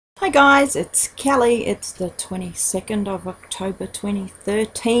Hi guys, it's Kelly. It's the 22nd of October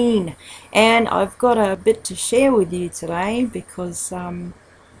 2013 and I've got a bit to share with you today because some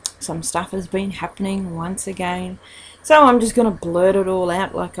stuff has been happening once again. So I'm just going to blurt it all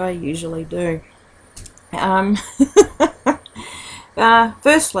out like I usually do.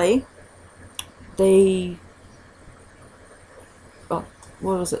 Firstly, what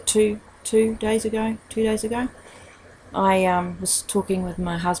was it, two days ago? I was talking with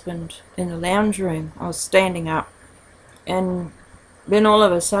my husband in the lounge room. I was standing up and then all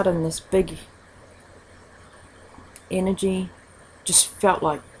of a sudden this big energy just felt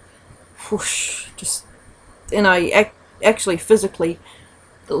like whoosh, and I actually physically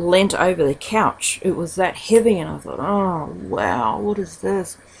leant over the couch. It was that heavy and I thought, oh wow, what is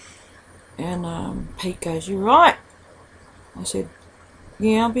this? And Pete goes, "You right?" I said,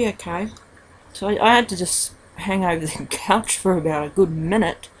 "Yeah, I'll be okay." So I had to just hang over the couch for about a good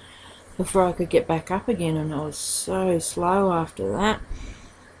minute before I could get back up again, and I was so slow after that.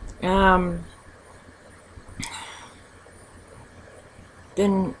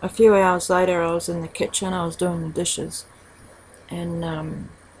 Then a few hours later I was in the kitchen, I was doing the dishes, and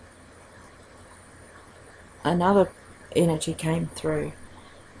another energy came through,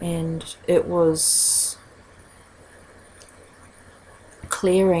 and it was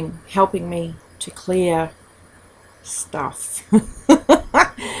helping me to clear stuff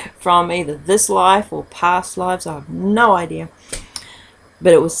from either this life or past lives. I have no idea,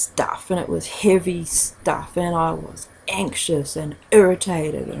 but it was stuff, and it was heavy stuff, and I was anxious and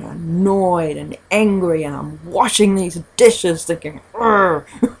irritated and annoyed and angry, and I'm washing these dishes thinking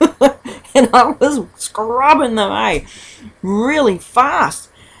and I was scrubbing them really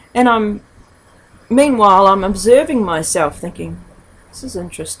fast, and meanwhile I'm observing myself thinking, this is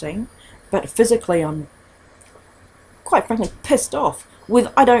interesting, but physically I'm quite frankly pissed off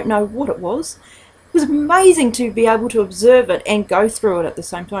with I don't know what it was. It was amazing to be able to observe it and go through it at the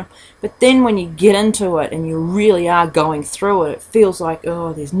same time, but then when you get into it and you really are going through it, it feels like,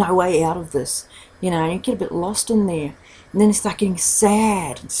 oh, there's no way out of this, and you get a bit lost in there, and then you start getting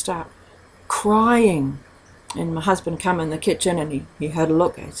sad and start crying. And my husband come in the kitchen and he had a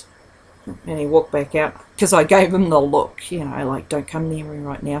look and he walked back out because I gave him the look, like, don't come near me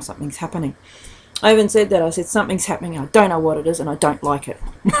right now, something's happening. I even said that. I said, something's happening, I don't know what it is, and I don't like it.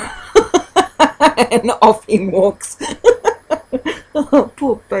 And off he walks. Oh,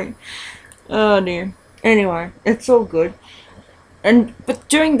 poor thing. Oh dear. Anyway, it's all good. But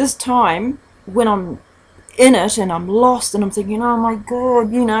during this time, when I'm in it and I'm lost and I'm thinking, oh my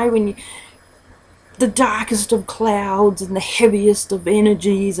God, when the darkest of clouds and the heaviest of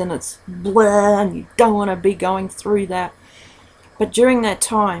energies, and it's blah, and you don't want to be going through that. But during that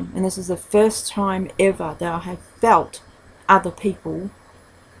time, and this is the first time ever that I have felt other people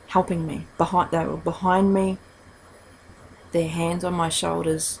helping me. They were behind me, their hands on my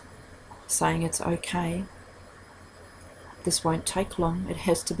shoulders, saying it's okay, this won't take long, it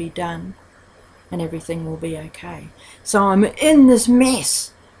has to be done, and everything will be okay. So I'm in this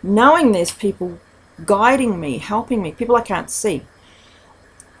mess, knowing there's people guiding me, helping me, people I can't see.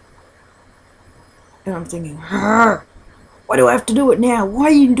 And I'm thinking, why do I have to do it now? Why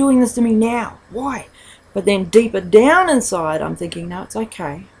are you doing this to me now? Why? But then deeper down inside, I'm thinking, no, it's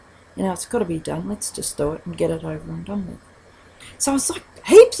okay. It's got to be done. Let's just do it and get it over and done with. So it's like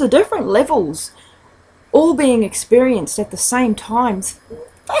heaps of different levels all being experienced at the same time. It's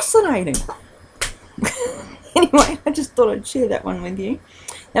fascinating. Anyway, I just thought I'd share that one with you.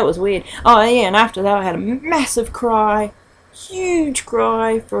 That was weird. Oh yeah, and after that I had a massive cry, huge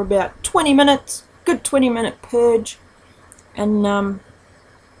cry for about 20 minutes, good 20-minute purge. And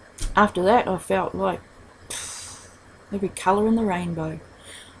after that I felt like every colour in the rainbow.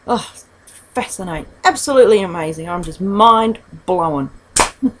 Oh, fascinating, absolutely amazing. I'm just mind blowing.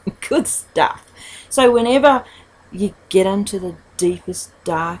 Good stuff. So whenever you get into the deepest,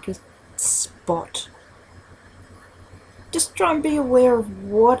 darkest spot, just try and be aware of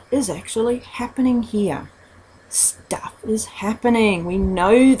what is actually happening here. Stuff is happening. We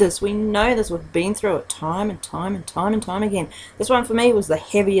know this. We've been through it time and time and time and time again. This one for me was the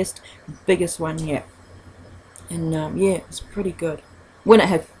heaviest, biggest one yet. And yeah, it was pretty good. When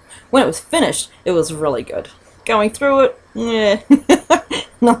it was finished, it was really good. Going through it, yeah,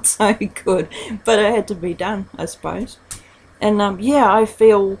 not so good. But it had to be done, I suppose. And yeah, I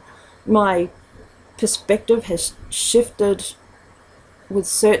feel my perspective has shifted. With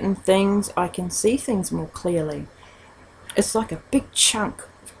certain things, I can see things more clearly. It's like a big chunk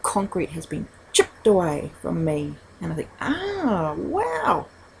of concrete has been chipped away from me, and I think, wow,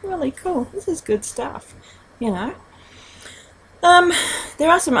 really cool, this is good stuff, There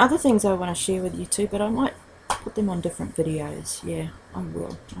are some other things I want to share with you too, but I might put them on different videos. Yeah, I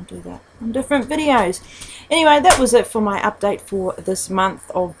will. I'll do that on different videos. Anyway, that was it for my update for this month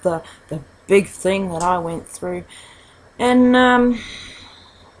of the big thing that I went through. And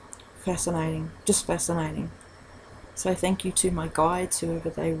fascinating, just fascinating. So thank you to my guides, whoever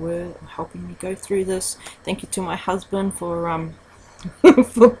they were, helping me go through this. Thank you to my husband for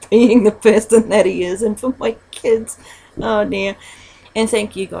for being the person that he is, and for my kids. Oh dear. And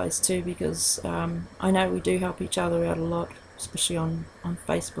thank you guys too, because I know we do help each other out a lot, especially on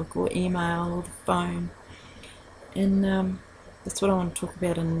Facebook or email or the phone. And that's what I want to talk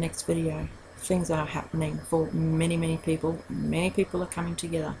about in the next video. Things are happening for many, many people. Many people are coming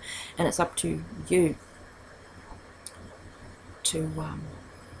together, and it's up to you to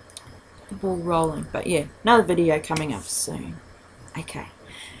get the ball rolling. But yeah, another video coming up soon. Okay,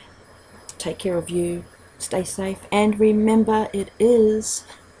 take care of you, stay safe, and remember, it is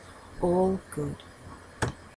all good.